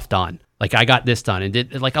getting stuff done. Like I got this done, and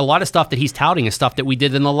did like a lot of stuff that he's touting is stuff that we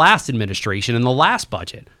did in the last administration in the last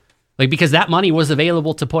budget. Like because that money was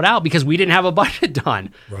available to put out because we didn't have a budget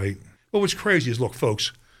done. Right. Well, what's crazy is, look,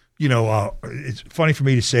 folks. It's funny for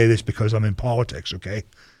me to say this because I'm in politics, okay?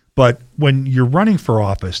 But when you're running for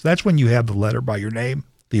office, that's when you have the letter by your name,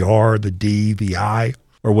 the R, the D, the I,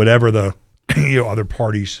 or whatever the other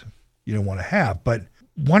parties want to have. But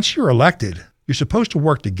once you're elected, you're supposed to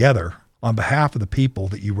work together on behalf of the people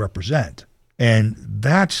that you represent. And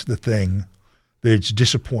that's the thing that's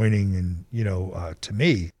disappointing and, to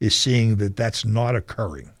me, is seeing that that's not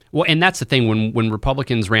occurring. Well, and that's the thing, when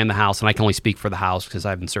Republicans ran the House, and I can only speak for the House because I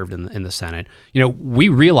haven't served in the Senate, we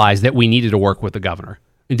realized that we needed to work with the governor.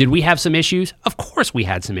 And did we have some issues? Of course we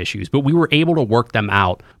had some issues, but we were able to work them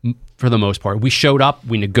out for the most part. We showed up,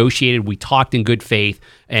 we negotiated, we talked in good faith,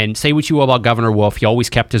 and say what you will about Governor Wolf, he always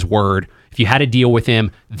kept his word. If you had a deal with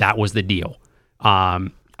him, that was the deal. I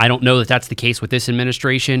don't know that that's the case with this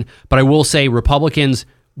administration, but I will say Republicans,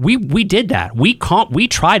 we did that. We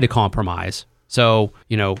tried to compromise. So,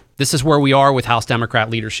 this is where we are with House Democrat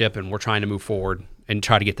leadership, and we're trying to move forward and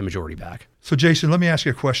try to get the majority back. So, Jason, let me ask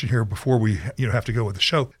you a question here before we have to go with the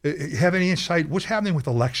show. Have any insight? What's happening with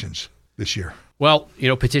elections this year? Well,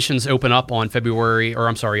 petitions open up on January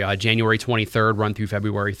 23rd, run through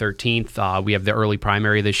February 13th. We have the early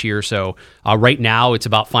primary this year. So right now it's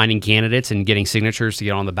about finding candidates and getting signatures to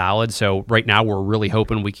get on the ballot. So right now we're really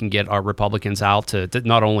hoping we can get our Republicans out to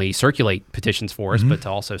not only circulate petitions for us, but to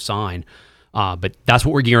also sign. But that's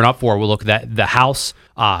what we're gearing up for. We'll look at the House,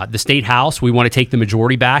 the state House. We want to take the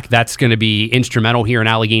majority back. That's going to be instrumental here in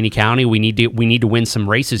Allegheny County. We need to win some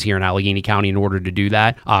races here in Allegheny County in order to do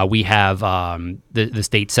that. We have the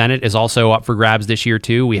state Senate is also up for grabs this year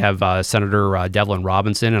too. We have Senator Devlin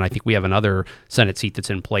Robinson, and I think we have another Senate seat that's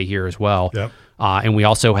in play here as well. Yep. And we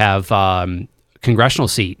also have congressional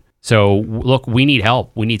seat. So, look, we need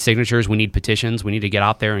help. We need signatures. We need petitions. We need to get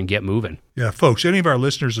out there and get moving. Yeah, folks, any of our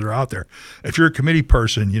listeners that are out there, if you're a committee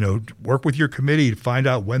person, work with your committee to find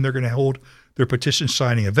out when they're going to hold their petition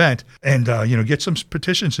signing event and, get some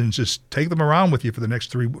petitions and just take them around with you for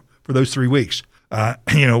those 3 weeks.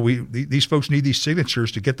 These folks need these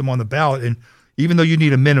signatures to get them on the ballot. And even though you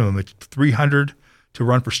need a minimum, it's 300 to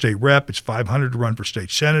run for state rep, it's 500 to run for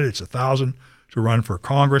state senate, it's 1,000 to run for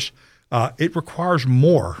Congress. It requires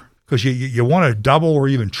more. Because you want to double or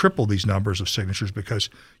even triple these numbers of signatures because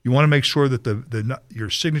you want to make sure that your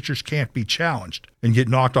signatures can't be challenged and get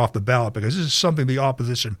knocked off the ballot, because this is something the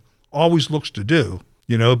opposition always looks to do,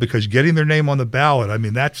 because getting their name on the ballot, I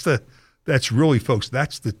mean, that's really, folks,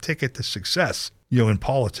 that's the ticket to success, in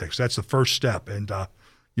politics. That's the first step. And,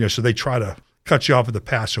 so they try to cut you off at the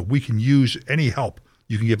pass so we can use any help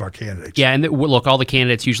you can give our candidates. Yeah, and look, all the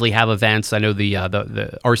candidates usually have events. I know the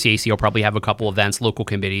RCAC will probably have a couple events. Local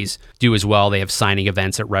committees do as well. They have signing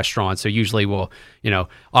events at restaurants. So usually we'll,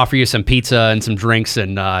 offer you some pizza and some drinks,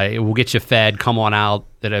 and we'll get you fed. Come on out.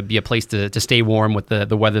 That'll be a place to stay warm with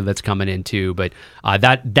the weather that's coming in too. But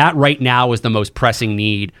that right now is the most pressing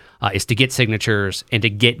need, is to get signatures and to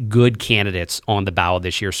get good candidates on the ballot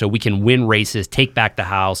this year so we can win races, take back the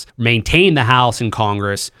House, maintain the House and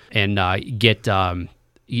Congress, and get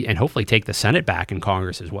and hopefully take the Senate back in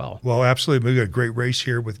Congress as well. Well, absolutely. We've got a great race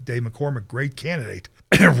here with Dave McCormick, great candidate,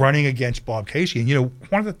 running against Bob Casey. And,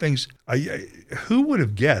 one of the things, who would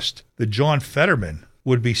have guessed that John Fetterman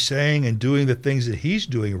would be saying and doing the things that he's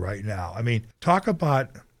doing right now? I mean, talk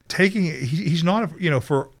about he's not,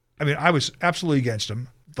 I was absolutely against him.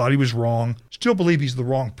 Thought he was wrong. Still believe he's the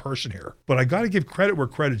wrong person here. But I got to give credit where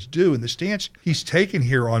credit's due. And the stance he's taken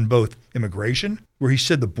here on both immigration, where he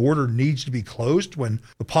said the border needs to be closed when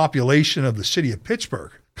the population of the city of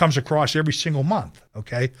Pittsburgh comes across every single month,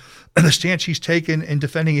 okay? And the stance he's taken in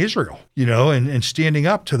defending Israel, and standing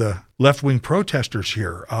up to the left-wing protesters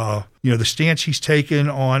here. The stance he's taken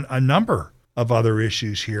on a number of other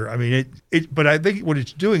issues here. I mean, but I think what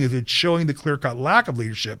it's doing is it's showing the clear-cut lack of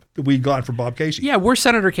leadership that we've gotten from Bob Casey. Yeah, where's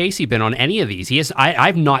Senator Casey been on any of these?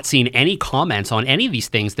 I've not seen any comments on any of these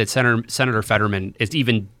things that Senator Fetterman is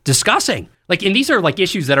even discussing. And these are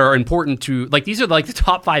issues that are important to, these are the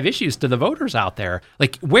top 5 issues to the voters out there.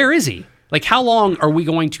 Where is he? Like, how long are we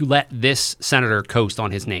going to let this senator coast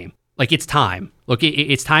on his name? Like, it's time. Look,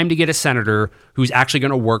 it's time to get a senator who's actually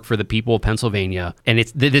going to work for the people of Pennsylvania, and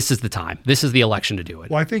this is the time. This is the election to do it.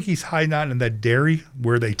 Well, I think he's hiding out in that dairy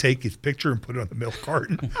where they take his picture and put it on the milk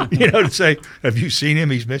carton, to say, have you seen him?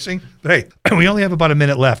 He's missing. But hey, we only have about a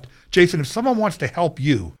minute left. Jason, if someone wants to help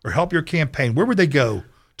you or help your campaign, where would they go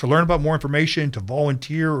to learn about more information, to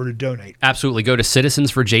volunteer, or to donate? Absolutely. Go to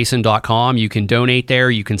citizensforjason.com. You can donate there.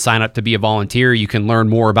 You can sign up to be a volunteer. You can learn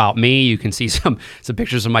more about me. You can see some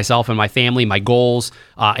pictures of myself and my family, my goals,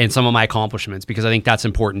 and some of my accomplishments, because I think that's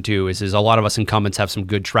important too, is a lot of us incumbents have some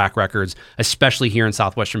good track records, especially here in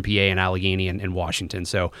Southwestern PA and Allegheny and Washington.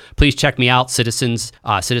 So please check me out,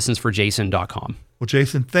 citizensforjason.com. Well,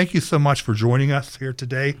 Jason, thank you so much for joining us here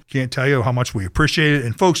today. Can't tell you how much we appreciate it.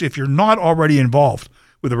 And folks, if you're not already involved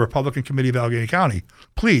with the Republican Committee of Allegheny County,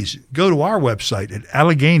 please go to our website at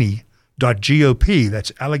allegheny.gop.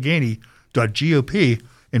 That's allegheny.gop.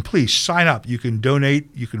 And please sign up. You can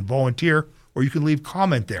donate, you can volunteer, or you can leave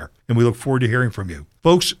comment there. And we look forward to hearing from you.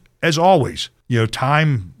 Folks, as always,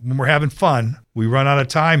 time, when we're having fun, we run out of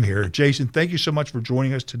time here. Jason, thank you so much for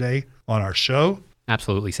joining us today on our show.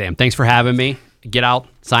 Absolutely, Sam. Thanks for having me. Get out,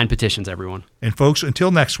 sign petitions, everyone. And folks,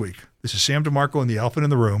 until next week, this is Sam DeMarco and the Elephant in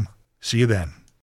the Room. See you then.